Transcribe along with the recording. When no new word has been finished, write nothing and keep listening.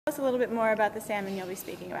us a little bit more about the salmon you'll be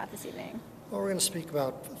speaking about this evening. Well, we're going to speak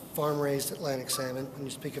about farm-raised Atlantic salmon. When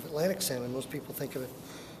you speak of Atlantic salmon, most people think of it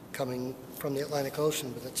coming from the Atlantic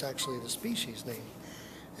Ocean, but that's actually the species name.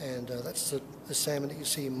 And that's the salmon that you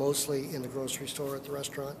see mostly in the grocery store at the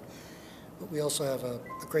restaurant. But we also have a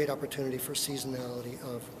great opportunity for seasonality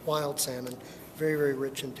of wild salmon, very, very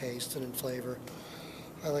rich in taste and in flavor.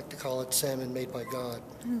 I like to call it salmon made by God.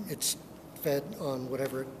 It's fed on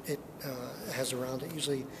whatever it has around it,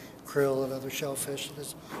 usually krill and other shellfish. It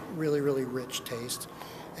has really, really rich taste.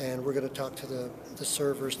 And we're going to talk to the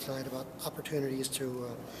servers tonight about opportunities to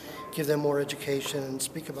give them more education and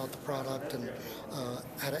speak about the product and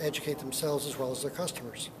how to educate themselves as well as their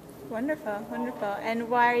customers. Wonderful, wonderful. And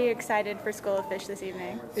why are you excited for School of Fish this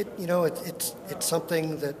evening? It's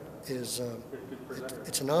something that is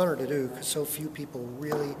it's an honor to do because so few people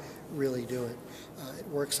really, really do it. It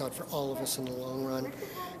works out for all of us in the long run.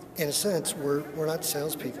 In a sense, we're not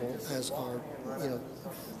salespeople, as are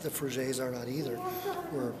the Fruges are not either.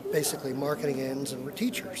 We're basically marketing ends, and we're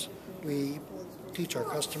teachers. We teach our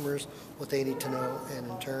customers what they need to know, and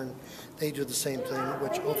in turn, they do the same thing,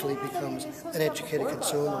 which hopefully becomes an educated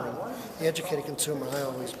consumer. And the educated consumer, I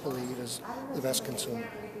always believe, is the best consumer.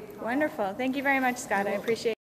 Wonderful. Thank you very much, Scott. I appreciate it.